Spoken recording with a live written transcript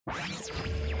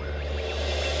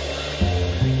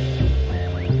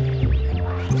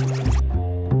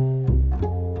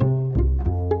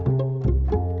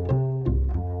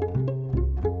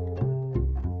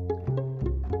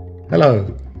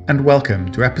Hello, and welcome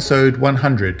to episode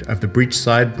 100 of the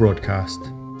Breachside broadcast.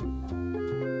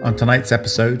 On tonight's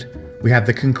episode, we have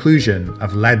the conclusion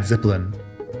of Led Zipp'lin,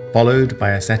 followed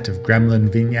by a set of Gremlin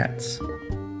Vignettes.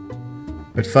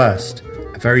 But first,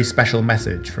 a very special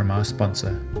message from our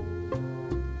sponsor.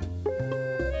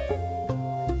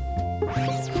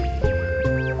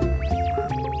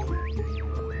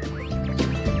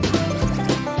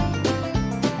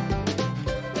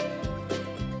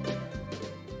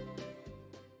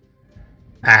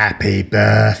 Happy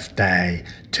birthday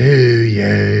to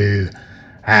you.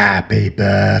 Happy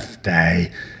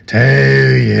birthday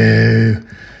to you.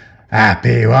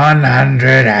 Happy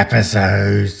 100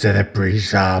 episodes to the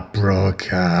Breachside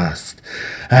broadcast.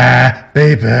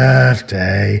 Happy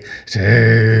birthday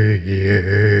to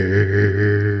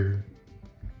you.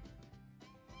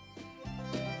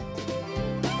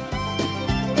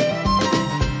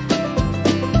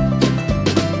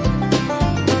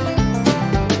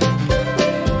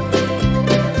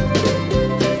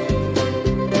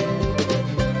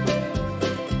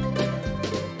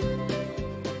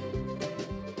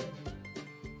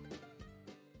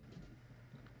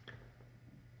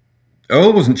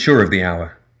 Earl wasn't sure of the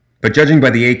hour, but judging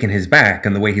by the ache in his back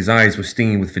and the way his eyes were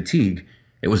stinging with fatigue,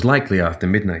 it was likely after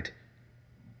midnight.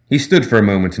 He stood for a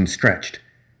moment and stretched,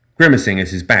 grimacing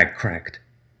as his back cracked.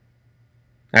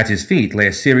 At his feet lay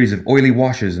a series of oily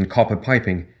washers and copper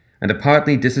piping and a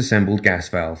partly disassembled gas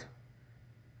valve.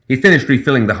 He finished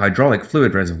refilling the hydraulic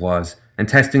fluid reservoirs and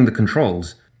testing the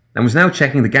controls, and was now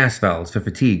checking the gas valves for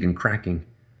fatigue and cracking.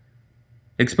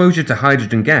 Exposure to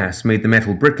hydrogen gas made the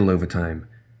metal brittle over time,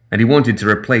 and he wanted to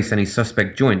replace any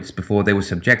suspect joints before they were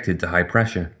subjected to high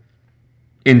pressure.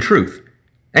 In truth,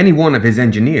 any one of his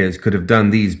engineers could have done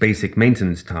these basic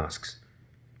maintenance tasks,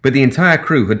 but the entire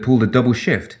crew had pulled a double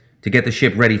shift to get the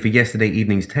ship ready for yesterday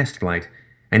evening's test flight,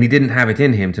 and he didn't have it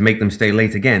in him to make them stay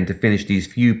late again to finish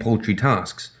these few paltry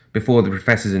tasks before the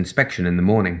professor's inspection in the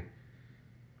morning.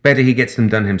 Better he gets them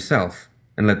done himself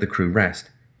and let the crew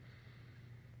rest.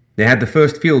 They had the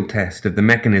first field test of the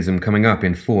mechanism coming up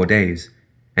in 4 days,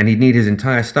 and he'd need his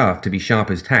entire staff to be sharp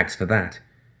as tacks for that.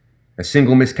 A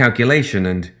single miscalculation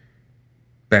and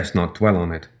best not dwell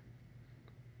on it.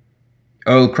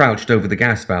 Earl crouched over the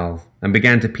gas valve and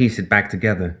began to piece it back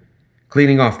together,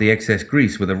 cleaning off the excess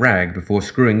grease with a rag before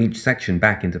screwing each section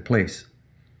back into place.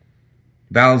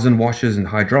 Valves and washers and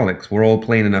hydraulics were all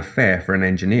plain enough fare for an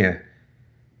engineer,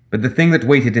 but the thing that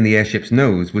waited in the airship's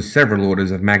nose was several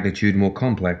orders of magnitude more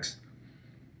complex.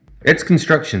 Its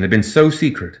construction had been so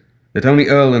secret that only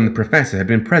Earl and the Professor had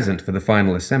been present for the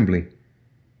final assembly.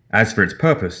 As for its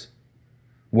purpose,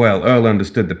 well, Earl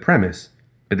understood the premise,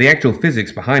 but the actual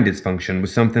physics behind its function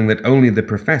was something that only the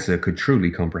Professor could truly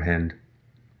comprehend.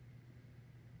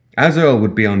 As Earl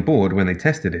would be on board when they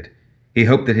tested it, he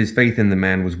hoped that his faith in the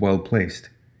man was well placed.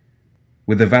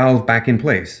 With the valve back in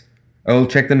place, Earl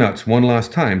checked the nuts one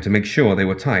last time to make sure they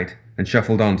were tight and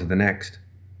shuffled on to the next.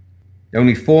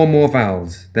 Only 4 more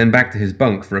valves, then back to his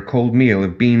bunk for a cold meal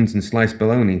of beans and sliced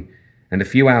bologna, and a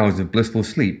few hours of blissful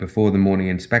sleep before the morning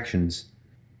inspections.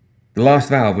 The last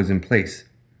valve was in place,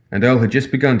 and Earl had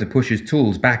just begun to push his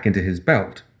tools back into his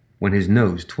belt when his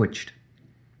nose twitched.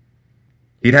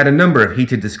 He'd had a number of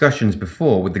heated discussions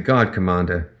before with the guard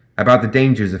commander about the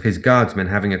dangers of his guardsmen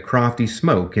having a crafty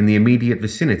smoke in the immediate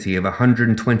vicinity of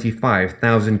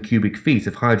 125,000 cubic feet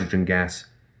of hydrogen gas,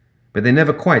 but they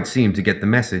never quite seemed to get the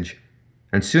message,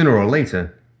 and sooner or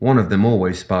later, one of them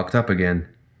always sparked up again.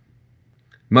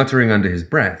 Muttering under his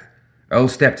breath, Earl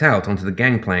stepped out onto the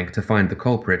gangplank to find the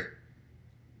culprit.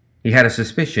 He had a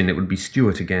suspicion it would be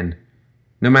Stuart again.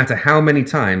 No matter how many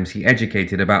times he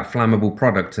educated about flammable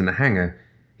products in the hangar,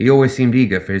 he always seemed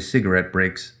eager for his cigarette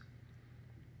breaks.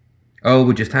 Earl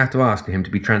would just have to ask for him to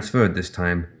be transferred this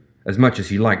time, as much as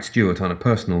he liked Stuart on a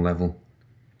personal level.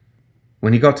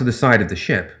 When he got to the side of the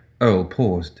ship, Earl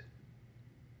paused.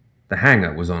 The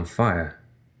hangar was on fire.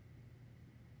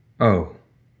 "Oh,"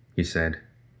 he said.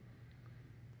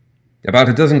 About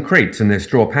a dozen crates and their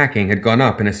straw packing had gone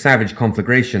up in a savage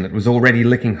conflagration that was already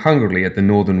licking hungrily at the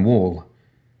northern wall.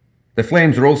 The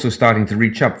flames were also starting to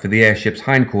reach up for the airship's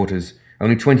hindquarters,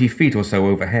 only 20 feet or so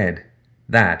overhead.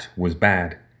 That was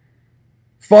bad.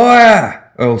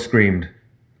 "Fire!" Earl screamed,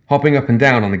 hopping up and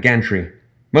down on the gantry,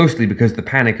 mostly because the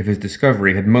panic of his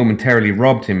discovery had momentarily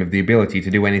robbed him of the ability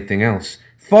to do anything else.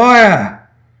 "Fire!"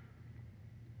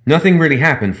 Nothing really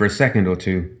happened for a second or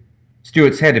two.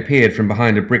 Stuart's head appeared from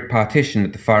behind a brick partition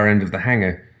at the far end of the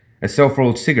hangar, a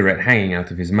self-rolled cigarette hanging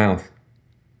out of his mouth.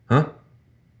 Huh?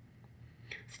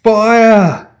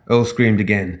 Fire! Earl screamed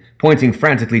again, pointing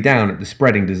frantically down at the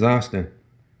spreading disaster.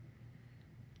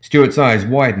 Stuart's eyes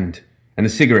widened, and the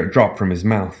cigarette dropped from his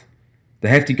mouth. The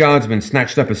hefty guardsman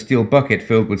snatched up a steel bucket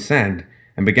filled with sand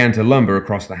and began to lumber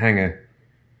across the hangar.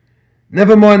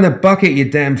 Never mind the bucket, you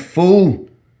damn fool!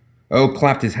 Earl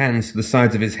clapped his hands to the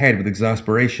sides of his head with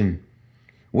exasperation.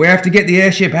 We have to get the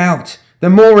airship out! The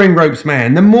mooring ropes,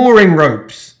 man! The mooring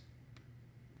ropes!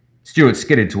 Stuart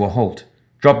skidded to a halt,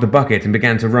 dropped the bucket and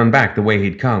began to run back the way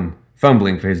he'd come,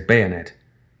 fumbling for his bayonet.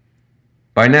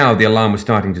 By now the alarm was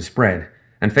starting to spread,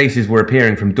 and faces were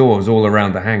appearing from doors all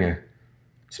around the hangar.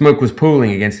 Smoke was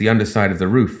pooling against the underside of the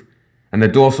roof, and the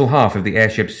dorsal half of the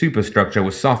airship's superstructure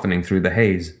was softening through the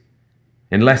haze.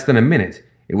 In less than a minute,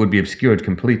 it would be obscured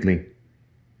completely.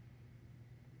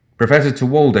 Professor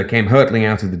Tewolder came hurtling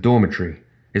out of the dormitory,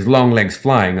 his long legs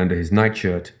flying under his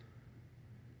nightshirt.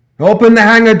 Open the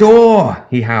hangar door!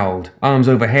 He howled, arms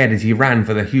overhead as he ran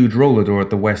for the huge roller door at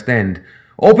the west end.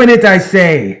 Open it, I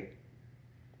say!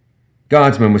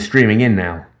 Guardsmen were streaming in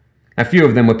now. A few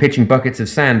of them were pitching buckets of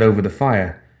sand over the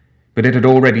fire, but it had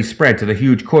already spread to the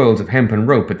huge coils of hempen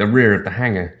rope at the rear of the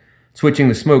hangar, switching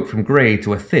the smoke from grey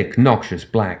to a thick, noxious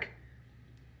black.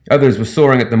 Others were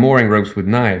sawing at the mooring ropes with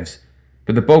knives,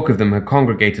 but the bulk of them had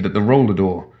congregated at the roller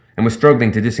door and were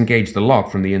struggling to disengage the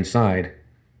lock from the inside.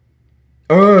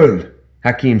 Earl!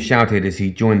 Hakim shouted as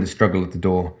he joined the struggle at the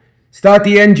door. Start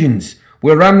the engines!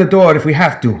 We'll ram the door if we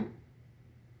have to!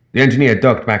 The engineer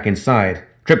ducked back inside,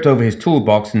 tripped over his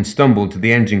toolbox and stumbled to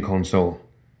the engine console.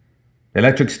 The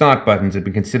electric start buttons had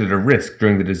been considered a risk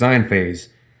during the design phase,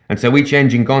 and so each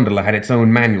engine gondola had its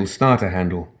own manual starter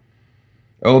handle.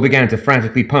 Earl began to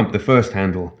frantically pump the first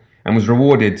handle, and was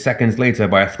rewarded seconds later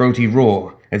by a throaty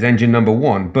roar as engine number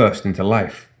 1 burst into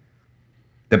life.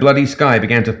 The bloody sky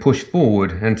began to push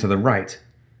forward and to the right.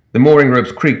 The mooring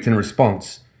ropes creaked in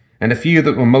response, and a few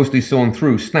that were mostly sawn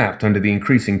through snapped under the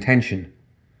increasing tension.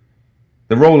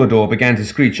 The roller door began to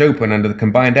screech open under the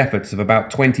combined efforts of about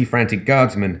 20 frantic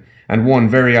guardsmen and one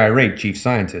very irate chief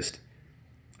scientist.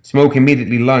 Smoke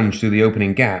immediately lunged through the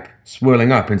opening gap,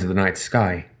 swirling up into the night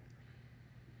sky.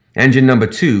 Engine number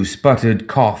 2 sputtered,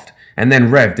 coughed, and then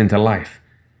revved into life,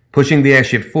 pushing the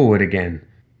airship forward again,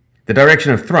 the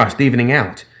direction of thrust evening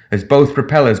out as both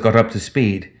propellers got up to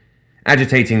speed,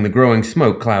 agitating the growing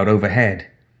smoke cloud overhead.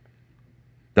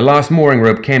 The last mooring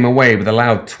rope came away with a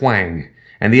loud twang,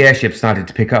 and the airship started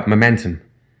to pick up momentum.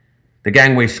 The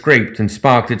gangway scraped and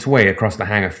sparked its way across the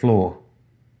hangar floor.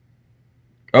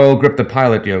 Earl gripped the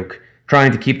pilot yoke,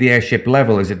 trying to keep the airship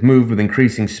level as it moved with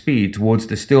increasing speed towards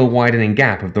the still widening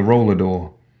gap of the roller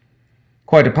door.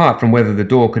 Quite apart from whether the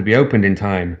door could be opened in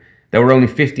time, there were only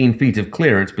 15 feet of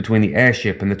clearance between the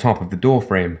airship and the top of the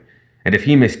doorframe, and if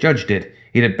he misjudged it,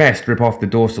 he'd at best rip off the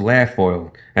dorsal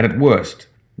airfoil, and at worst,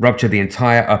 rupture the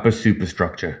entire upper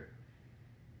superstructure.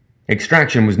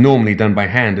 Extraction was normally done by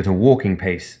hand at a walking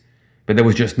pace, but there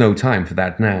was just no time for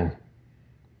that now.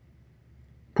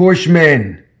 Push,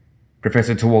 men!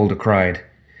 Professor Tewolder cried,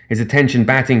 his attention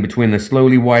batting between the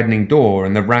slowly widening door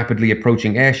and the rapidly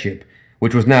approaching airship,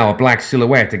 which was now a black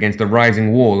silhouette against a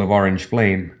rising wall of orange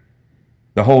flame.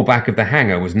 The whole back of the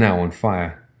hangar was now on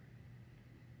fire.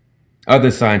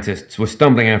 Other scientists were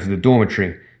stumbling out of the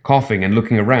dormitory, coughing and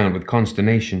looking around with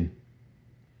consternation.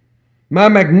 My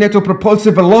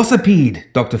magnetopropulsive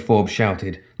velocipede! Dr. Forbes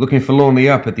shouted, looking forlornly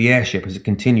up at the airship as it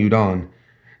continued on.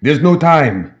 There's no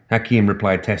time, Hakim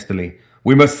replied testily.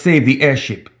 We must save the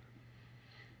airship.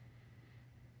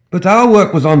 But our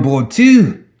work was on board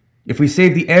too. If we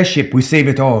save the airship, we save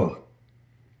it all.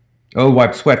 Earl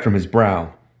wiped sweat from his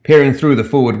brow, peering through the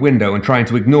forward window and trying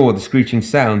to ignore the screeching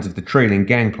sounds of the trailing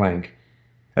gangplank.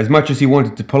 As much as he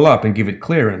wanted to pull up and give it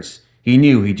clearance, he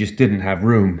knew he just didn't have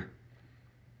room.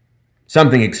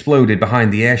 Something exploded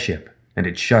behind the airship, and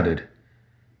it shuddered.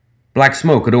 Black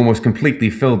smoke had almost completely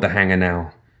filled the hangar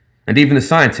now, and even the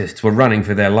scientists were running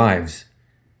for their lives.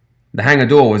 The hangar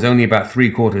door was only about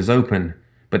 3/4 open,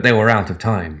 but they were out of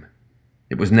time.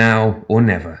 It was now or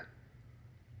never.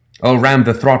 Earl rammed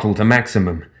the throttle to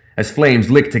maximum as flames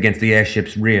licked against the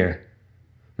airship's rear.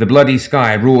 The bloody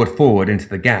sky roared forward into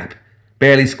the gap,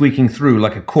 barely squeaking through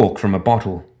like a cork from a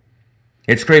bottle.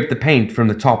 It scraped the paint from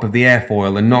the top of the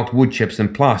airfoil and knocked wood chips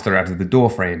and plaster out of the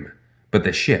doorframe, but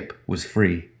the ship was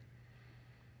free.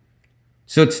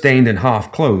 Soot-stained and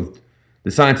half-clothed,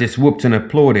 the scientists whooped and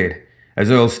applauded as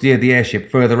Earl steered the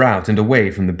airship further out and away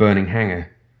from the burning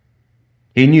hangar.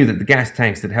 He knew that the gas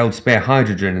tanks that held spare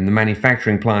hydrogen in the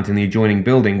manufacturing plant in the adjoining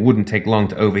building wouldn't take long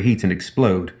to overheat and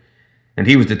explode, and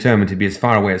he was determined to be as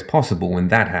far away as possible when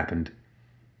that happened.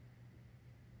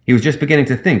 He was just beginning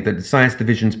to think that the Science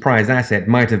Division's prize asset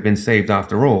might have been saved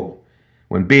after all,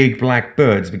 when big black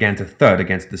birds began to thud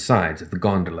against the sides of the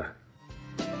gondola.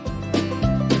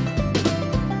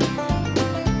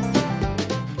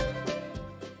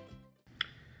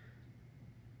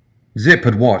 Zip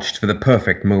had watched for the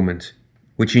perfect moment,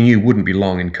 which he knew wouldn't be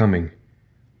long in coming.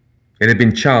 It had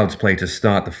been child's play to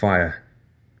start the fire.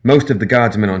 Most of the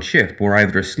guardsmen on shift were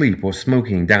either asleep or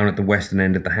smoking down at the western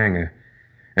end of the hangar,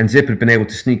 and Zip had been able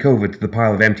to sneak over to the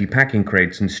pile of empty packing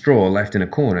crates and straw left in a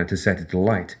corner to set it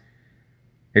alight.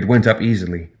 It went up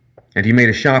easily, and he made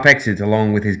a sharp exit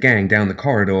along with his gang down the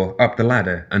corridor, up the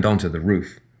ladder, and onto the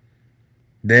roof.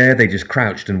 There they just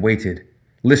crouched and waited,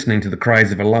 listening to the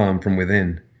cries of alarm from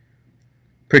within.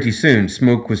 Pretty soon,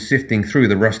 smoke was sifting through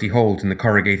the rusty holes in the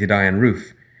corrugated iron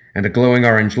roof, and a glowing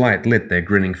orange light lit their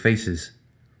grinning faces.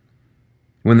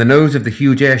 When the nose of the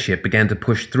huge airship began to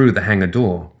push through the hangar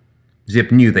door,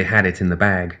 Zip knew they had it in the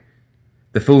bag.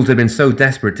 The fools had been so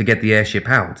desperate to get the airship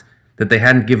out that they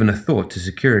hadn't given a thought to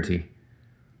security.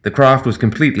 The craft was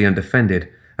completely undefended,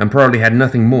 and probably had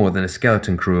nothing more than a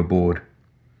skeleton crew aboard.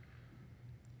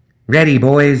 "Ready,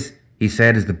 boys," he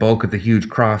said as the bulk of the huge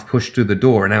craft pushed through the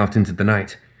door and out into the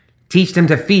night. "Teach them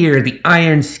to fear the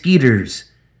iron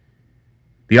skeeters."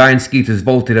 The iron skeeters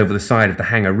vaulted over the side of the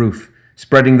hangar roof,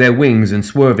 spreading their wings and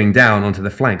swerving down onto the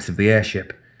flanks of the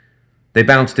airship. They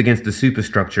bounced against the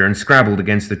superstructure and scrabbled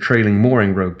against the trailing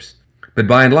mooring ropes, but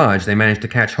by and large they managed to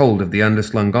catch hold of the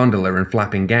underslung gondola and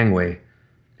flapping gangway.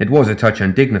 It was a touch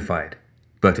undignified,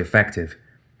 but effective.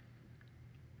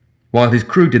 While his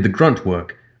crew did the grunt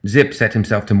work, Zip set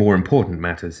himself to more important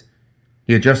matters.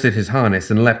 He adjusted his harness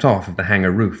and leapt off of the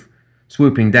hangar roof,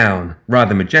 swooping down,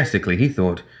 rather majestically he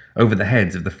thought, over the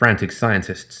heads of the frantic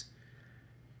scientists.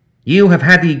 "You have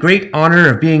had the great honor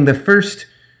of being the first—"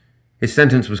 His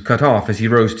sentence was cut off as he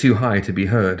rose too high to be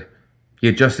heard. He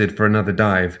adjusted for another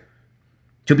dive.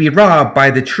 "To be robbed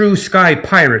by the true sky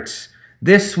pirates.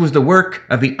 This was the work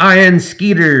of the iron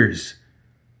skeeters."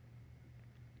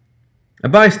 A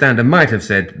bystander might have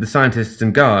said that the scientists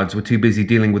and guards were too busy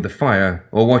dealing with the fire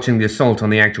or watching the assault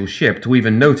on the actual ship to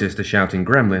even notice the shouting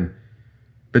gremlin.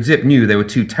 But Zip knew they were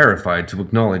too terrified to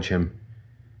acknowledge him.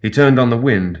 He turned on the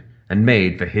wind and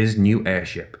made for his new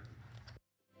airship.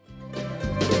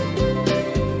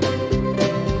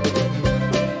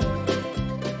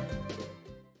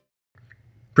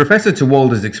 Professor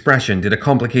Tewalder's expression did a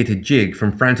complicated jig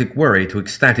from frantic worry to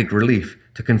ecstatic relief,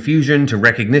 to confusion, to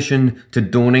recognition, to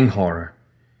dawning horror.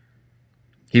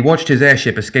 He watched his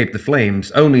airship escape the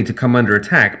flames, only to come under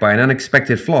attack by an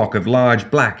unexpected flock of large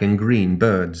black and green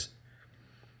birds.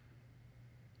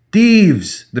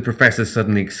 "Thieves!" the professor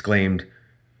suddenly exclaimed.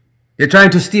 "They're trying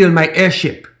to steal my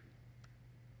airship!"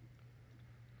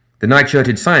 The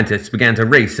night-shirted scientists began to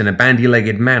race in a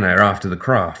bandy-legged manner after the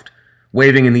craft,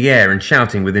 waving in the air and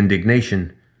shouting with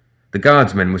indignation. The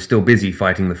guardsmen were still busy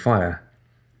fighting the fire.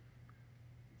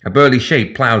 A burly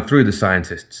shape plowed through the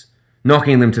scientists,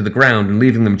 knocking them to the ground and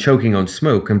leaving them choking on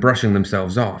smoke and brushing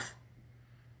themselves off.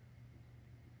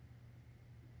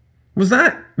 Was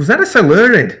that a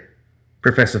Silurid?"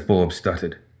 Professor Forbes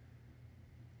stuttered.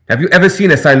 "Have you ever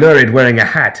seen a Silurid wearing a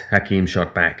hat?" Hakim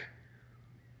shot back.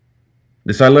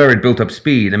 The Silurid built up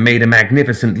speed and made a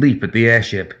magnificent leap at the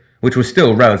airship, which was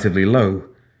still relatively low.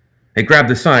 It grabbed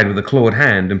the side with a clawed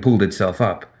hand and pulled itself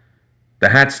up. The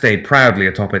hat stayed proudly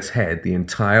atop its head the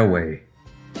entire way.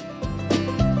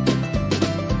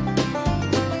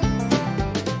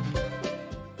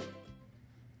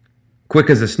 Quick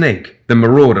as a snake, the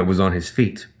marauder was on his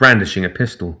feet, brandishing a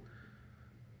pistol.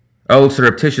 Earl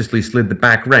surreptitiously slid the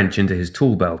back wrench into his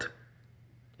tool belt.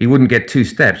 He wouldn't get 2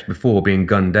 steps before being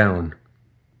gunned down.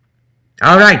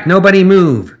 "All right, nobody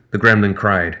move," the gremlin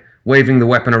cried, waving the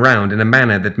weapon around in a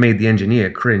manner that made the engineer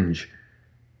cringe.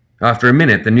 After a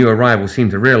minute, the new arrival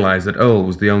seemed to realize that Earl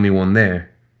was the only one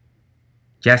there.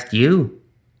 "Just you?"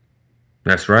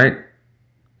 "That's right."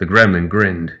 The gremlin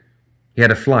grinned. He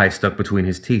had a fly stuck between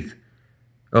his teeth.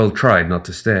 Earl tried not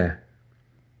to stare.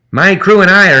 "My crew and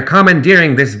I are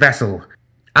commandeering this vessel.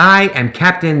 I am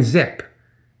Captain Zip,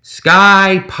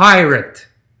 Sky Pirate."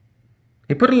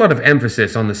 He put a lot of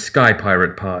emphasis on the Sky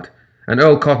Pirate part, and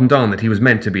Earl cottoned on that he was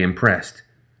meant to be impressed.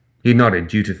 He nodded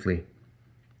dutifully.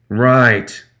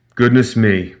 "Right. Goodness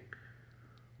me.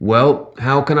 Well,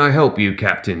 how can I help you,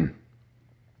 Captain?"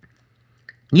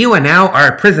 "You are now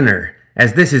our prisoner,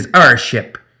 as this is our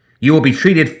ship. You will be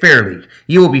treated fairly.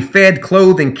 You will be fed,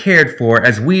 clothed, and cared for,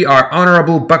 as we are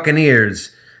honorable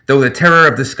buccaneers, though the terror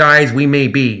of the skies we may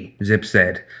be," Zip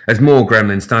said, as more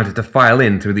gremlins started to file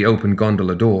in through the open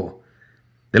gondola door.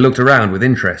 They looked around with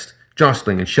interest,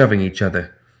 jostling and shoving each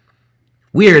other.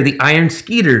 We're the Iron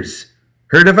Skeeters.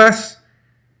 Heard of us?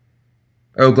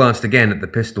 O glanced again at the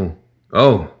pistol.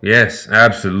 Oh, yes,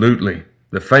 absolutely.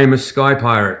 The famous sky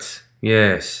pirates.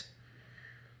 Yes.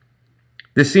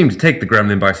 This seemed to take the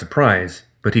gremlin by surprise,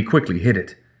 but he quickly hid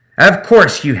it. Of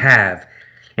course you have.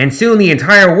 And soon the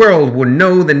entire world will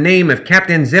know the name of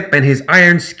Captain Zip and his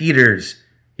Iron Skeeters.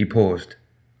 He paused.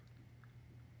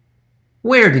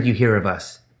 Where did you hear of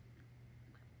us?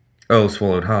 Earl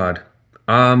swallowed hard.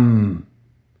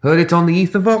 Heard it on the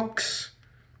Ethervox?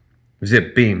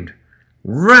 Zip beamed.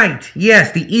 Right,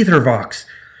 yes, the Ethervox.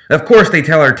 Of course they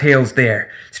tell our tales there,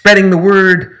 spreading the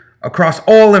word across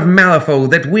all of Malifaux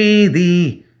that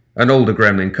An older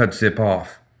gremlin cut Zip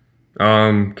off.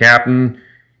 Captain,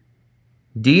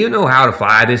 do you know how to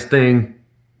fly this thing?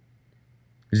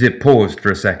 Zip paused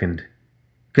for a second.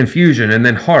 Confusion and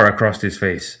then horror crossed his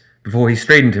face, before he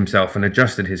straightened himself and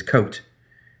adjusted his coat.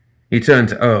 He turned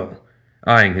to Earl,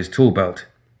 eyeing his tool belt.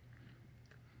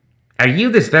 Are you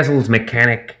this vessel's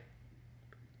mechanic?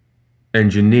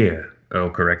 Engineer,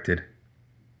 Earl corrected.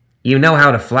 You know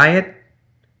how to fly it?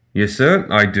 Yes, sir,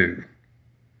 I do.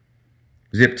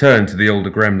 Zip turned to the older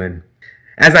gremlin.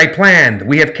 As I planned,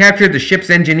 we have captured the ship's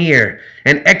engineer,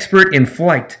 an expert in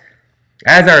flight.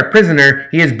 As our prisoner,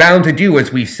 he is bound to do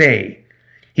as we say.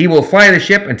 He will fly the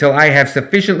ship until I have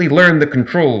sufficiently learned the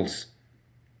controls.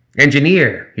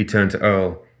 Engineer, he turned to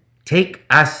Earl, take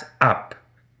us up.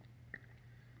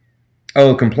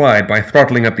 Earl complied by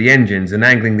throttling up the engines and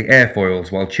angling the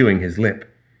airfoils while chewing his lip.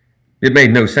 It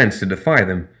made no sense to defy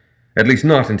them, at least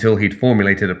not until he'd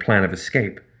formulated a plan of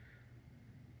escape.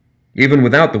 Even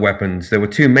without the weapons, there were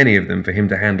too many of them for him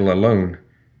to handle alone.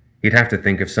 He'd have to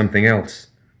think of something else.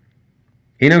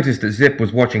 He noticed that Zip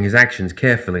was watching his actions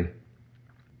carefully.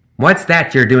 What's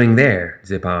that you're doing there?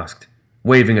 Zip asked,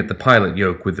 waving at the pilot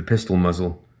yoke with the pistol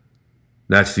muzzle.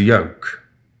 That's the yoke,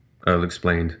 Earl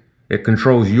explained. It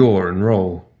controls yaw and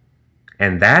roll.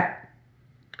 And that?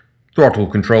 Throttle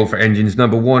control for engines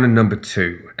number 1 and number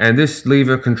 2, and this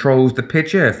lever controls the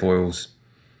pitch airfoils.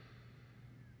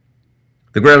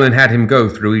 The gremlin had him go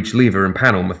through each lever and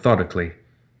panel methodically,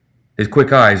 his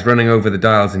quick eyes running over the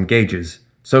dials and gauges,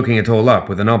 soaking it all up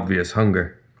with an obvious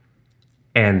hunger.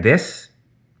 And this?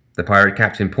 The pirate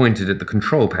captain pointed at the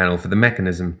control panel for the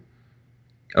mechanism.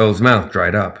 Earl's mouth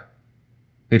dried up.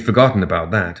 He'd forgotten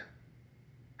about that.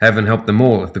 Heaven help them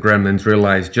all if the gremlins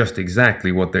realized just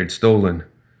exactly what they'd stolen.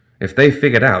 If they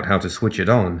figured out how to switch it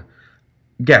on.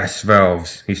 Gas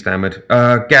valves, he stammered.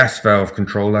 Gas valve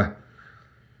controller.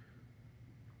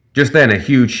 Just then a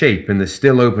huge shape in the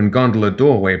still-open gondola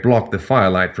doorway blocked the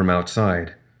firelight from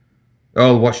outside.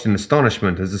 Earl watched in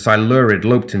astonishment as the Silurid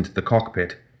loped into the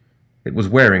cockpit. It was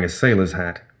wearing a sailor's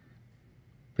hat.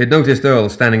 He'd noticed Earl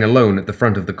standing alone at the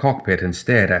front of the cockpit and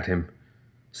stared at him.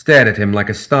 Stared at him like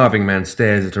a starving man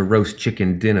stares at a roast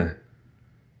chicken dinner.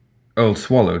 Earl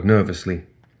swallowed nervously.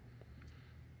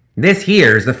 This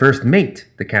here is the first mate,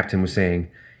 the captain was saying.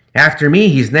 After me,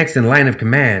 he's next in line of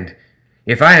command.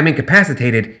 If I am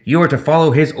incapacitated, you are to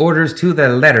follow his orders to the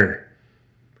letter.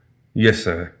 Yes,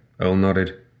 sir, Earl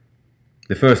nodded.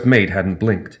 The first mate hadn't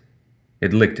blinked.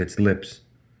 It licked its lips.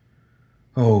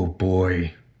 Oh,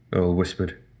 boy, Earl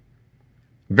whispered.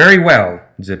 Very well,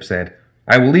 Zip said.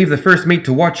 I will leave the first mate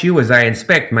to watch you as I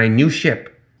inspect my new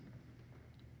ship.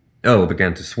 Earl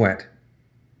began to sweat.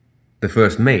 The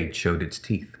first mate showed its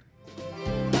teeth.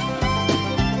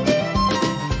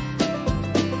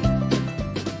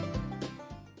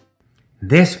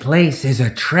 This place is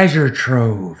a treasure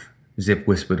trove, Zip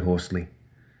whispered hoarsely.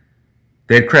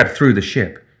 They had crept through the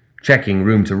ship, checking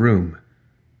room to room.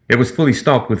 It was fully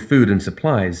stocked with food and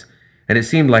supplies, and it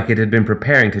seemed like it had been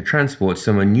preparing to transport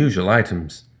some unusual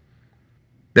items.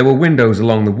 There were windows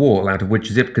along the wall out of which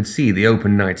Zip could see the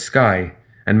open night sky,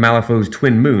 and Malifaux's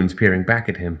twin moons peering back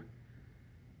at him.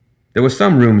 There were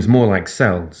some rooms more like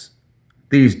cells.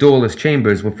 These doorless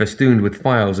chambers were festooned with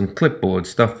files and clipboards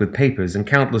stuffed with papers and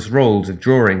countless rolls of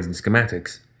drawings and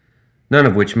schematics, none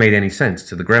of which made any sense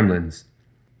to the gremlins.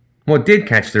 What did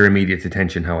catch their immediate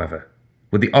attention, however,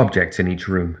 were the objects in each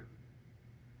room.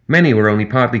 Many were only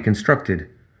partly constructed,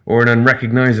 or an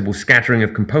unrecognizable scattering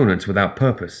of components without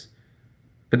purpose.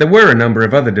 But there were a number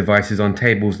of other devices on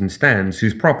tables and stands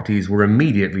whose properties were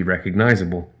immediately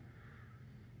recognizable.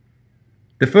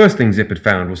 The first thing Zip had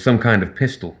found was some kind of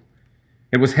pistol.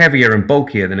 It was heavier and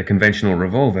bulkier than a conventional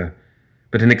revolver,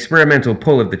 but an experimental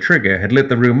pull of the trigger had lit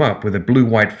the room up with a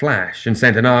blue-white flash and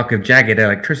sent an arc of jagged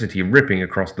electricity ripping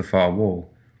across the far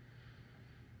wall.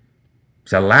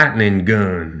 It's a lightning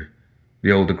gun,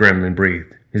 the older gremlin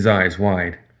breathed, his eyes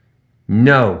wide.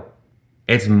 No,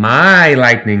 it's my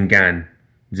lightning gun,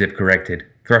 Zip corrected,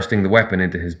 thrusting the weapon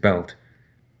into his belt.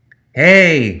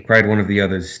 "Hey!" cried one of the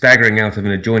others, staggering out of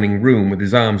an adjoining room with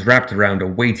his arms wrapped around a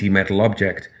weighty metal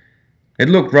object. It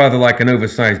looked rather like an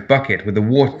oversized bucket with a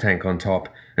water tank on top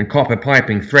and copper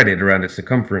piping threaded around its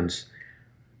circumference.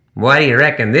 "What do you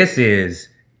reckon this is?"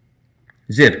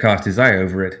 Zip cast his eye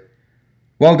over it.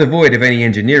 While devoid of any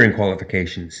engineering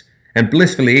qualifications, and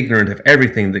blissfully ignorant of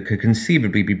everything that could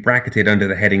conceivably be bracketed under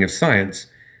the heading of science,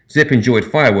 Zip enjoyed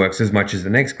fireworks as much as the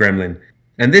next gremlin,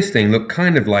 and this thing looked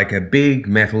kind of like a big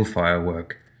metal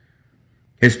firework.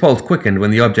 His pulse quickened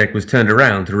when the object was turned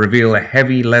around to reveal a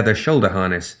heavy leather shoulder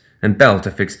harness and belt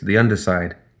affixed to the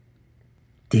underside.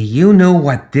 "Do you know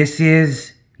what this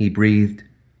is?" he breathed,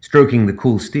 stroking the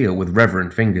cool steel with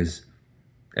reverent fingers.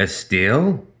 "A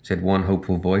steel?" said one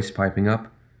hopeful voice, piping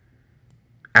up.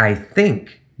 "I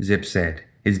think," Zip said,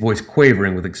 his voice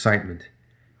quavering with excitement,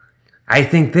 "I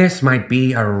think this might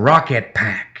be a rocket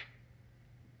pack."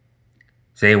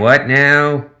 "Say what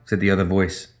now?" said the other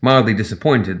voice, mildly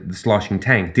disappointed that the sloshing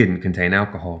tank didn't contain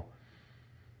alcohol.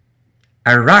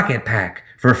 "A rocket pack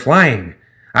for flying.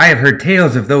 I have heard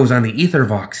tales of those on the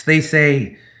Ethervox. They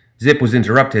say—" Zip was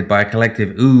interrupted by a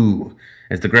collective ooh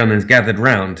as the gremlins gathered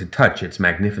round to touch its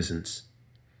magnificence.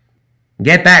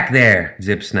 "Get back there,"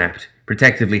 Zip snapped,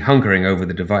 protectively hunkering over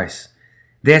the device.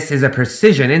 "This is a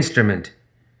precision instrument."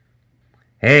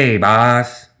 "Hey,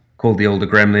 boss," called the older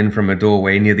gremlin from a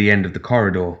doorway near the end of the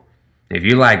corridor. "If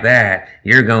you like that,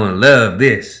 you're gonna love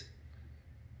this."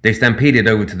 They stampeded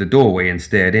over to the doorway and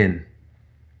stared in.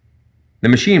 The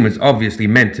machine was obviously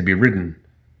meant to be ridden.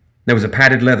 There was a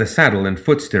padded leather saddle and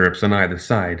foot stirrups on either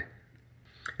side.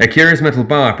 A curious metal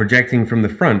bar projecting from the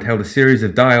front held a series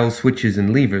of dials, switches,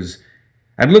 and levers,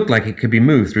 and looked like it could be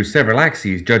moved through several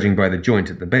axes, judging by the joint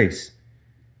at the base.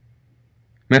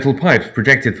 Metal pipes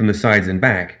projected from the sides and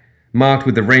back, marked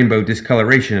with the rainbow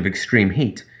discoloration of extreme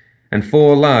heat, and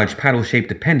 4 large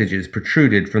paddle-shaped appendages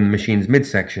protruded from the machine's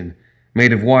midsection,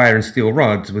 made of wire and steel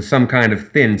rods with some kind of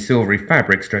thin, silvery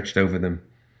fabric stretched over them.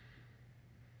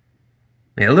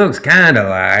 "It looks kinda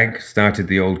like," started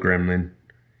the old gremlin.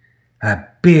 "A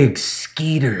big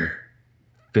skeeter,"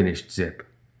 finished Zip.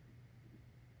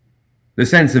 The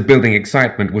sense of building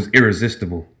excitement was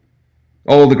irresistible.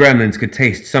 All the gremlins could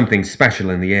taste something special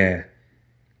in the air.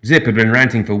 Zip had been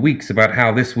ranting for weeks about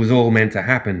how this was all meant to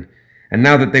happen, and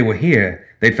now that they were here,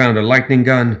 they'd found a lightning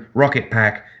gun, rocket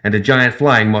pack, and a giant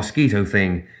flying mosquito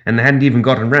thing, and they hadn't even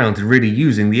gotten round to really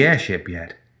using the airship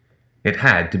yet. It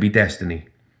had to be destiny.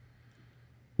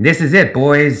 "This is it,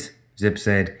 boys," Zip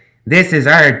said. "This is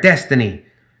our destiny.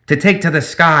 To take to the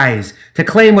skies, to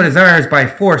claim what is ours by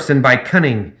force and by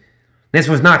cunning. This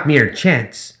was not mere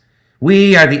chance.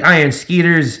 We are the Iron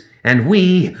Skeeters, and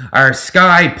we are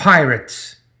Sky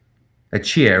Pirates." A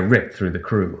cheer ripped through the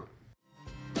crew.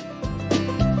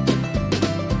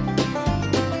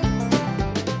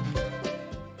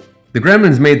 The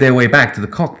gremlins made their way back to the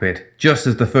cockpit, just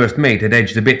as the first mate had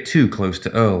edged a bit too close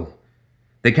to Earl.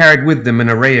 They carried with them an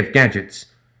array of gadgets,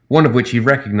 one of which he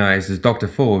recognized as Dr.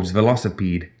 Forbes'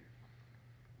 velocipede.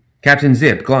 Captain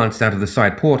Zip glanced out of the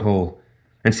side porthole,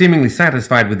 and seemingly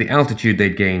satisfied with the altitude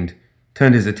they'd gained,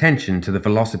 turned his attention to the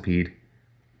velocipede.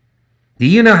 "Do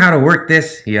you know how to work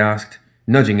this?" he asked,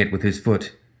 nudging it with his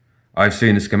foot. "I've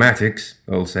seen the schematics,"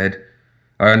 Earl said.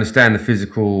 "I understand the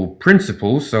physical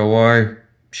principles, so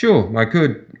Sure, I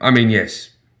could.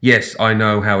 Yes. Yes, I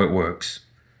know how it works."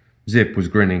 Zip was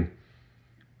grinning.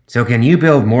 "So can you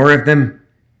build more of them?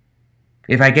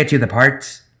 If I get you the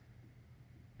parts?"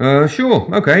 Sure,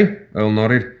 okay," Earl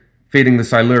nodded, feeding the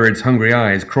Silurid's hungry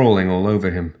eyes crawling all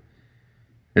over him.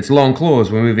 Its long claws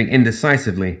were moving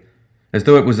indecisively, as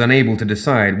though it was unable to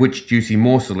decide which juicy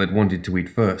morsel it wanted to eat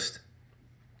first.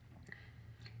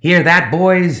 "Hear that,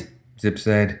 boys?" Zip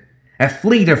said. "A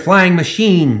fleet of flying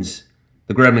machines!"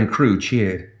 The gremlin crew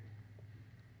cheered.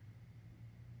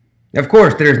 "Of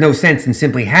course, there is no sense in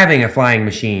simply having a flying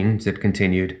machine," Zip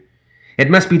continued. "It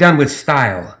must be done with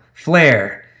style,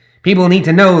 flair. People need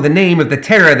to know the name of the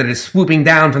terror that is swooping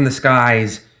down from the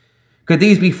skies. Could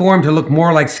these be formed to look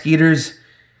more like skeeters?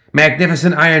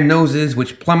 Magnificent iron noses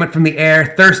which plummet from the air,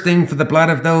 thirsting for the blood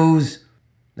of those?"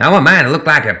 "I want mine to look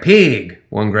like a pig,"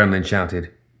 one gremlin shouted.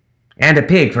 "And a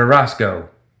pig for Roscoe."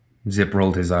 Zip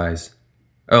rolled his eyes.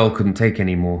 Earl couldn't take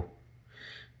any more.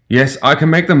 "Yes, I can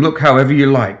make them look however you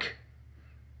like."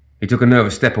 He took a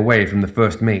nervous step away from the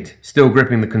first mate, still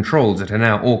gripping the controls at a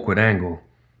now awkward angle.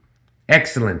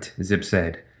 "Excellent," Zip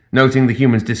said, noting the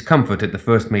human's discomfort at the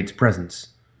first mate's presence.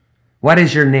 "What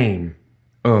is your name?"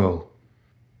 "Earl."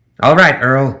 "All right,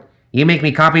 Earl. You make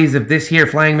me copies of this here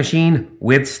flying machine,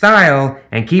 with style,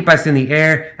 and keep us in the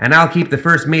air, and I'll keep the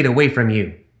first mate away from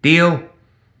you. Deal?"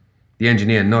 The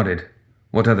engineer nodded.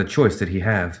 What other choice did he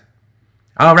have?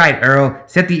 All right, Earl,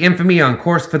 set the infamy on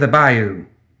course for the bayou.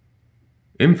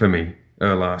 Infamy?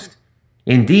 Earl asked.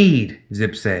 Indeed,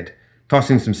 Zip said,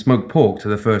 tossing some smoked pork to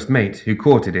the first mate, who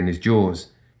caught it in his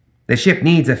jaws. The ship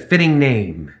needs a fitting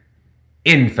name.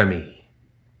 Infamy.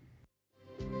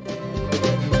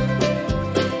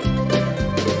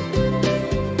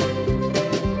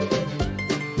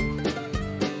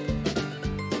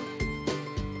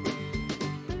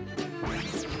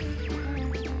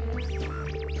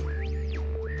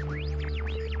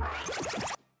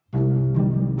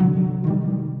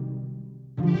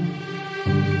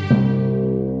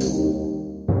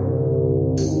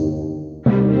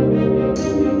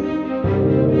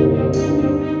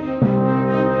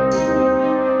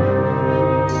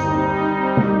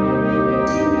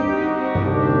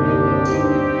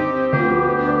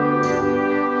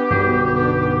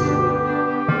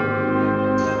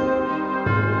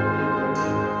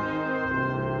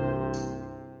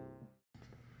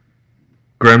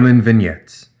 Gremlin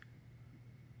Vignettes.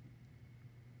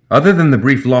 Other than the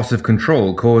brief loss of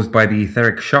control caused by the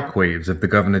etheric shockwaves of the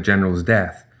Governor-General's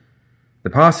death, the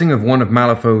passing of one of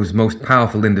Malifaux's most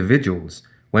powerful individuals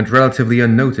went relatively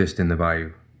unnoticed in the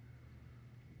bayou.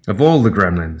 Of all the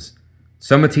gremlins,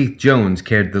 Summerteeth Jones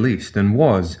cared the least and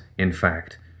was, in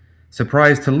fact,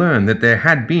 surprised to learn that there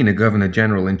had been a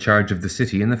Governor-General in charge of the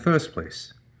city in the first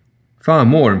place. Far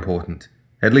more important,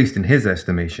 at least in his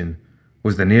estimation,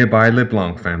 was the nearby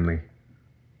LeBlanc family.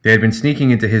 They had been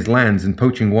sneaking into his lands and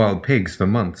poaching wild pigs for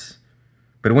months.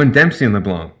 But when Dempsey and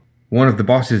LeBlanc, one of the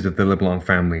bosses of the LeBlanc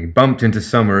family, bumped into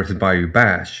Summer at a bayou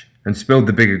bash and spilled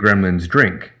the bigger gremlin's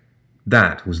drink,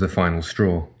 that was the final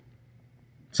straw.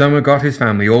 Summer got his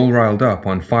family all riled up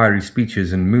on fiery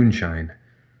speeches and moonshine,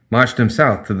 marched them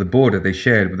south to the border they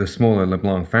shared with the smaller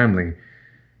LeBlanc family,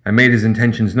 and made his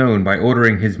intentions known by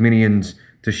ordering his minions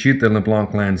to shoot the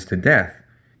LeBlanc lands to death.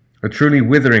 A truly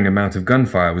withering amount of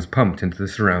gunfire was pumped into the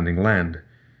surrounding land,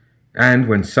 and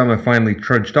when Summer finally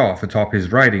trudged off atop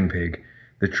his riding pig,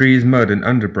 the trees, mud, and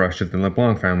underbrush of the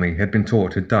LeBlanc family had been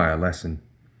taught a dire lesson.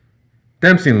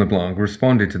 Dempsey and LeBlanc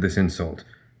responded to this insult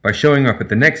by showing up at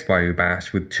the next bayou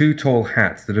bash with 2 tall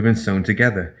hats that had been sewn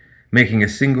together, making a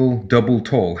single,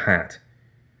 double-tall hat.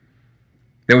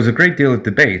 There was a great deal of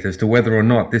debate as to whether or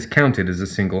not this counted as a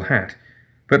single hat,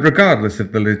 but regardless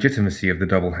of the legitimacy of the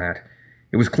double hat,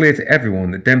 it was clear to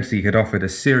everyone that Dempsey had offered a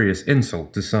serious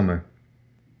insult to Summer.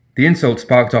 The insult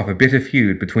sparked off a bitter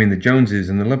feud between the Joneses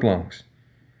and the LeBlancs,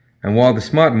 and while the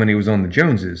smart money was on the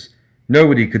Joneses,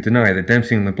 nobody could deny that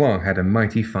Dempsey and LeBlanc had a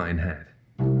mighty fine hat.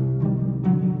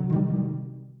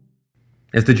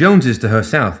 As the Joneses to her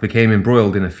south became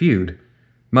embroiled in a feud,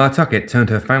 Ma Tucket turned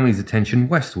her family's attention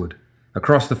westward,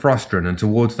 across the Frostron and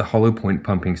towards the Hollow Point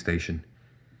pumping station.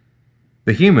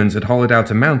 The humans had hollowed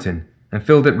out a mountain and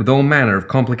filled it with all manner of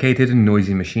complicated and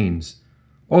noisy machines,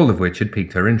 all of which had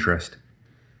piqued her interest.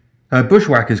 Her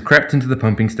bushwhackers crept into the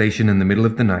pumping station in the middle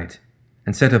of the night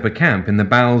and set up a camp in the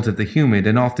bowels of the humid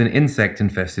and often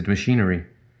insect-infested machinery.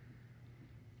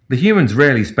 The humans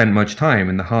rarely spent much time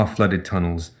in the half-flooded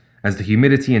tunnels, as the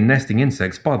humidity and nesting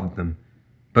insects bothered them,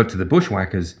 but to the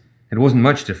bushwhackers it wasn't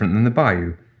much different than the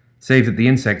bayou, save that the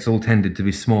insects all tended to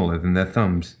be smaller than their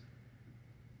thumbs.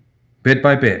 Bit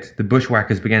by bit, the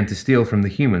bushwhackers began to steal from the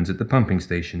humans at the pumping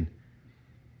station.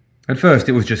 At first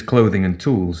it was just clothing and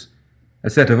tools. A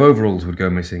set of overalls would go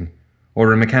missing,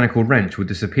 or a mechanical wrench would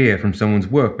disappear from someone's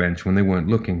workbench when they weren't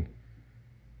looking.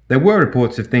 There were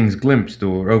reports of things glimpsed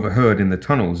or overheard in the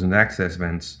tunnels and access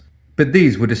vents, but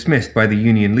these were dismissed by the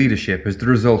union leadership as the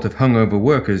result of hungover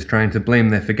workers trying to blame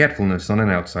their forgetfulness on an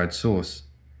outside source.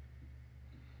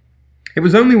 It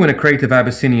was only when a crate of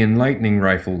Abyssinian lightning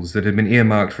rifles that had been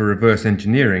earmarked for reverse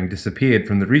engineering disappeared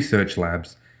from the research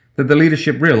labs that the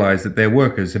leadership realized that their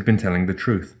workers had been telling the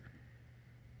truth.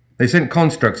 They sent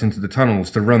constructs into the tunnels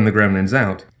to run the gremlins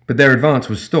out, but their advance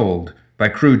was stalled by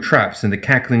crude traps and a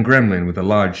cackling gremlin with a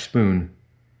large spoon.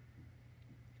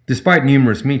 Despite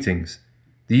numerous meetings,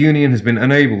 the Union has been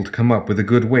unable to come up with a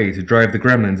good way to drive the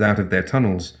gremlins out of their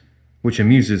tunnels, which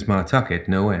amuses Ma Tucket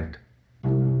no end.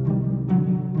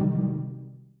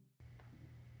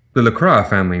 The LeCras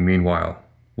family, meanwhile,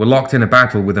 were locked in a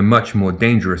battle with a much more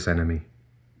dangerous enemy.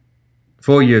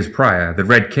 4 years prior, the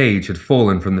Red Cage had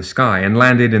fallen from the sky and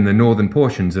landed in the northern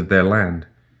portions of their land.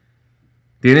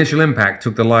 The initial impact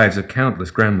took the lives of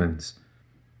countless gremlins.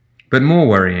 But more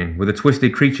worrying were the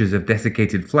twisted creatures of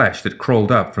desiccated flesh that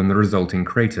crawled up from the resulting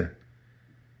crater.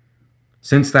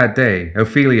 Since that day,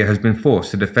 Ophelia has been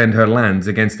forced to defend her lands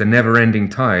against a never-ending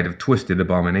tide of twisted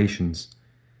abominations.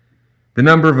 The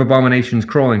number of abominations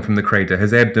crawling from the crater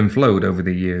has ebbed and flowed over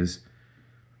the years.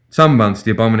 Some months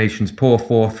the abominations pour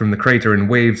forth from the crater in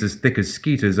waves as thick as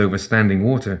skeeters over standing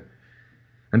water,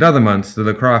 and other months the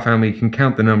Lacroix family can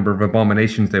count the number of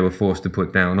abominations they were forced to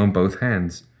put down on both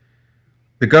hands.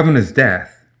 The governor's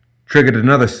death triggered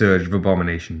another surge of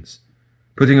abominations,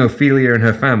 putting Ophelia and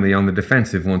her family on the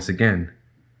defensive once again.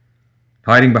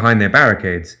 Hiding behind their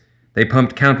barricades, they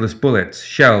pumped countless bullets,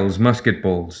 shells, musket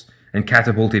balls, and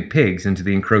catapulted pigs into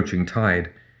the encroaching tide.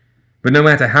 But no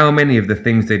matter how many of the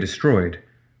things they destroyed,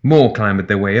 more clambered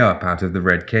their way up out of the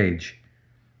red cage.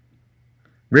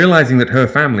 Realizing that her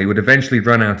family would eventually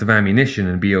run out of ammunition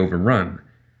and be overrun,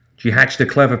 she hatched a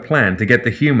clever plan to get the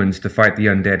humans to fight the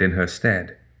undead in her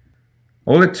stead.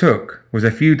 All it took was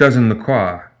a few dozen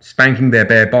Lacroix spanking their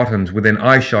bare bottoms within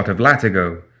eyeshot of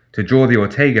Latigo to draw the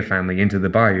Ortega family into the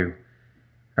bayou,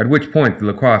 at which point the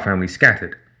Lacroix family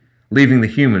scattered, leaving the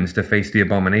humans to face the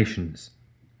abominations.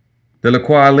 The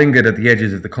Lacroix lingered at the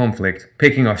edges of the conflict,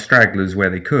 picking off stragglers where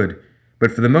they could,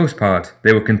 but for the most part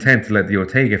they were content to let the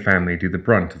Ortega family do the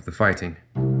brunt of the fighting.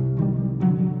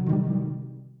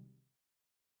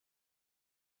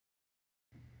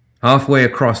 Halfway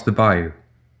across the bayou,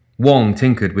 Wong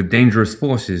tinkered with dangerous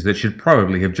forces that should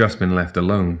probably have just been left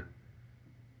alone.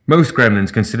 Most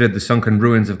gremlins considered the sunken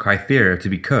ruins of Kythera to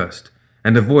be cursed,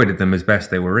 and avoided them as best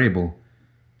they were able.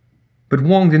 But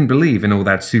Wong didn't believe in all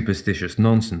that superstitious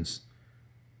nonsense.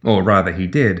 Or rather, he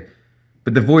did,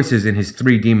 but the voices in his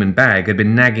three-demon bag had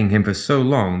been nagging him for so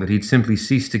long that he'd simply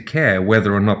ceased to care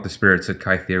whether or not the spirits at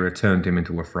Kythera turned him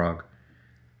into a frog.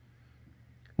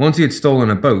 Once he had stolen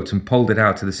a boat and pulled it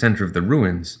out to the center of the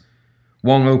ruins,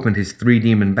 Wong opened his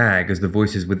three-demon bag as the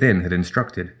voices within had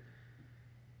instructed.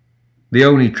 The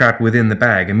Oni trapped within the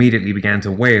bag immediately began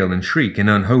to wail and shriek in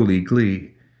unholy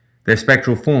glee, their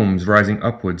spectral forms rising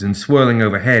upwards and swirling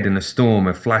overhead in a storm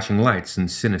of flashing lights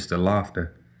and sinister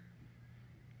laughter.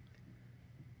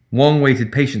 Wong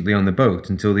waited patiently on the boat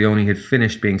until the Oni had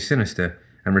finished being sinister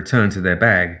and returned to their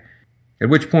bag, at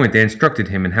which point they instructed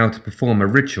him in how to perform a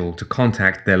ritual to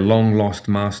contact their long-lost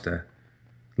master,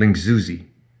 Lingzuzi.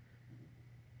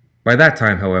 By that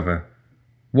time, however,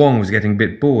 Wong was getting a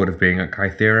bit bored of being at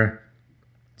Kythera,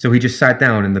 so he just sat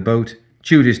down in the boat,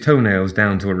 chewed his toenails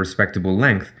down to a respectable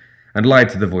length, and lied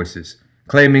to the voices,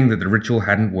 claiming that the ritual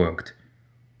hadn't worked.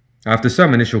 After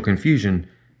some initial confusion,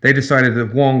 they decided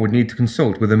that Wong would need to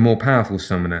consult with a more powerful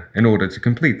summoner in order to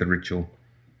complete the ritual.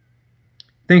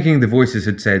 Thinking the voices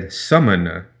had said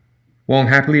summoner, Wong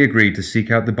happily agreed to seek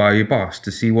out the Bayou boss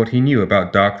to see what he knew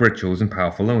about dark rituals and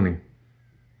powerful Oni.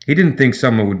 He didn't think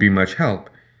Summer would be much help,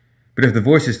 but if the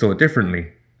voices thought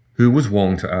differently, who was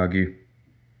Wong to argue?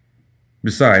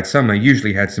 Besides, Summer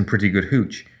usually had some pretty good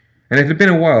hooch, and it had been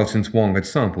a while since Wong had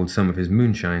sampled some of his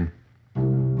moonshine.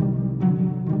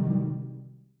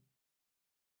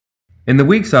 In the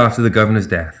weeks after the governor's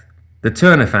death, the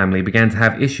Turner family began to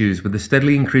have issues with the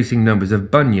steadily increasing numbers of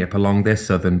bunyip along their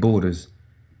southern borders.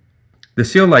 The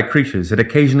seal-like creatures had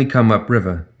occasionally come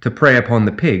upriver to prey upon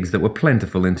the pigs that were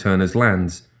plentiful in Turner's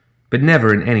lands, but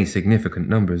never in any significant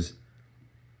numbers.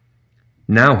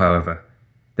 Now, however,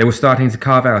 they were starting to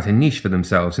carve out a niche for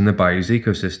themselves in the bayou's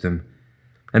ecosystem,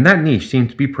 and that niche seemed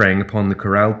to be preying upon the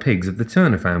corralled pigs of the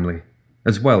Turner family,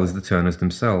 as well as the Turners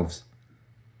themselves.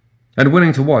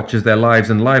 Unwilling to watch as their lives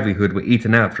and livelihood were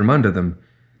eaten out from under them,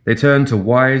 they turned to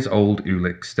wise old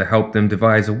Ulix to help them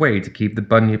devise a way to keep the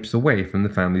bunyips away from the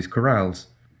family's corrals.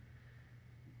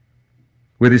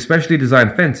 With his specially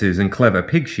designed fences and clever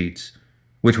pig sheets,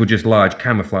 which were just large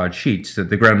camouflage sheets that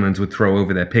the gremlins would throw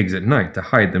over their pigs at night to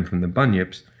hide them from the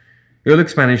bunyips,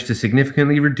 Ulix managed to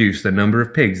significantly reduce the number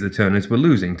of pigs the Turners were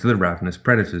losing to the ravenous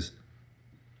predators.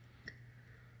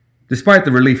 Despite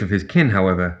the relief of his kin,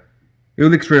 however,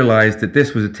 Ulix realized that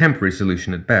this was a temporary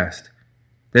solution at best.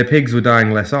 Their pigs were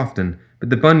dying less often,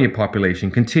 but the bunyip population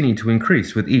continued to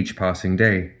increase with each passing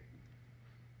day.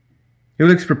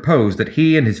 Ulix proposed that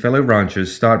he and his fellow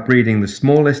ranchers start breeding the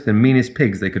smallest and meanest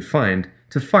pigs they could find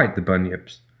to fight the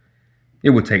bunyips.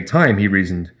 It would take time, he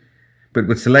reasoned, but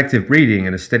with selective breeding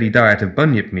and a steady diet of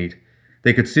bunyip meat,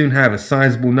 they could soon have a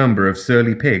sizable number of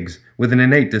surly pigs with an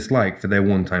innate dislike for their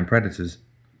one-time predators.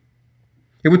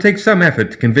 It would take some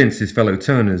effort to convince his fellow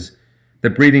Turners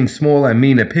that breeding smaller,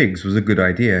 meaner pigs was a good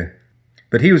idea,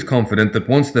 but he was confident that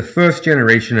once the first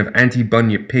generation of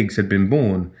anti-bunyip pigs had been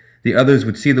born, the others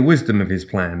would see the wisdom of his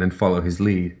plan and follow his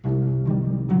lead.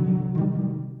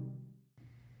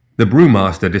 The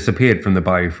brewmaster disappeared from the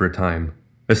bayou for a time,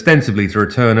 ostensibly to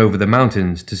return over the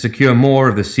mountains to secure more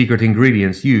of the secret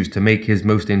ingredients used to make his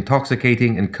most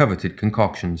intoxicating and coveted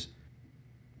concoctions.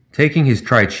 Taking his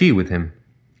Tri-Chi with him,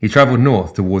 he traveled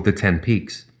north toward the 10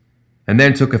 Peaks, and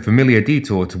then took a familiar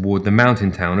detour toward the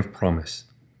mountain town of Promise.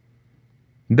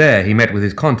 There he met with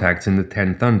his contacts in the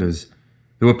Ten Thunders,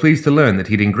 who were pleased to learn that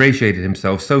he'd ingratiated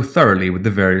himself so thoroughly with the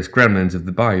various gremlins of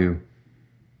the bayou.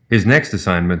 His next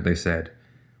assignment, they said,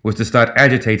 was to start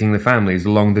agitating the families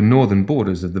along the northern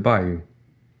borders of the bayou.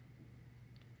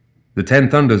 The Ten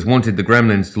Thunders wanted the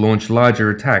gremlins to launch larger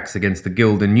attacks against the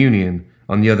Guild and Union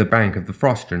on the other bank of the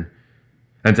Frostern,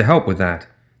 and to help with that,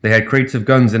 they had crates of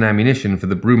guns and ammunition for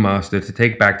the brewmaster to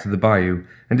take back to the bayou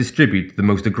and distribute to the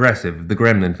most aggressive of the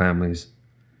gremlin families.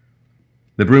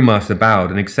 The brewmaster bowed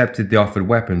and accepted the offered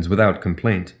weapons without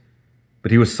complaint,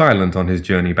 but he was silent on his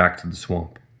journey back to the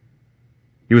swamp.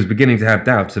 He was beginning to have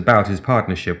doubts about his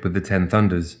partnership with the Ten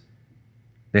Thunders.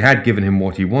 They had given him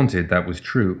what he wanted, that was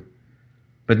true,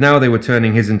 but now they were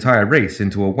turning his entire race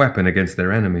into a weapon against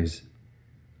their enemies.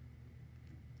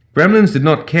 Gremlins did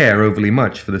not care overly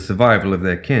much for the survival of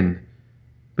their kin,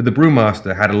 but the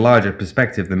brewmaster had a larger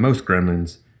perspective than most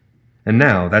gremlins, and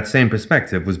now that same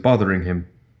perspective was bothering him.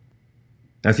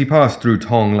 As he passed through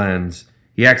Tong lands,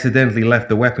 he accidentally left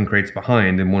the weapon crates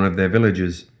behind in one of their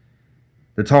villages.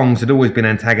 The Tongs had always been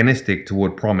antagonistic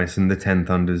toward Promise and the Ten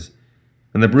Thunders,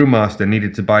 and the brewmaster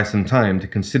needed to buy some time to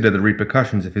consider the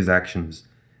repercussions of his actions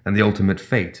and the ultimate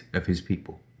fate of his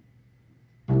people.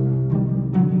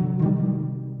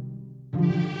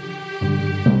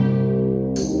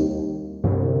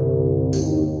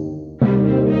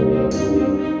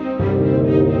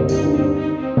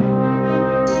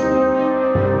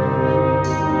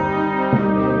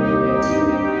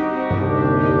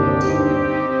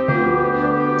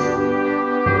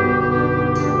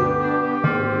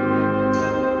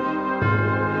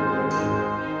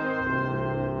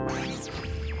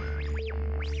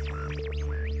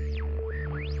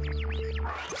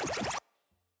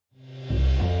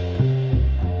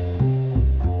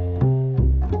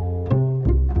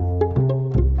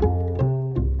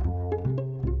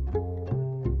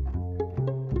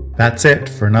 That's it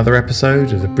for another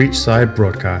episode of the Breachside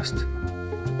Broadcast.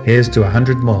 Here's to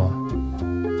 100 more.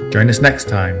 Join us next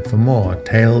time for more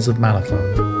Tales of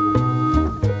Malifaux.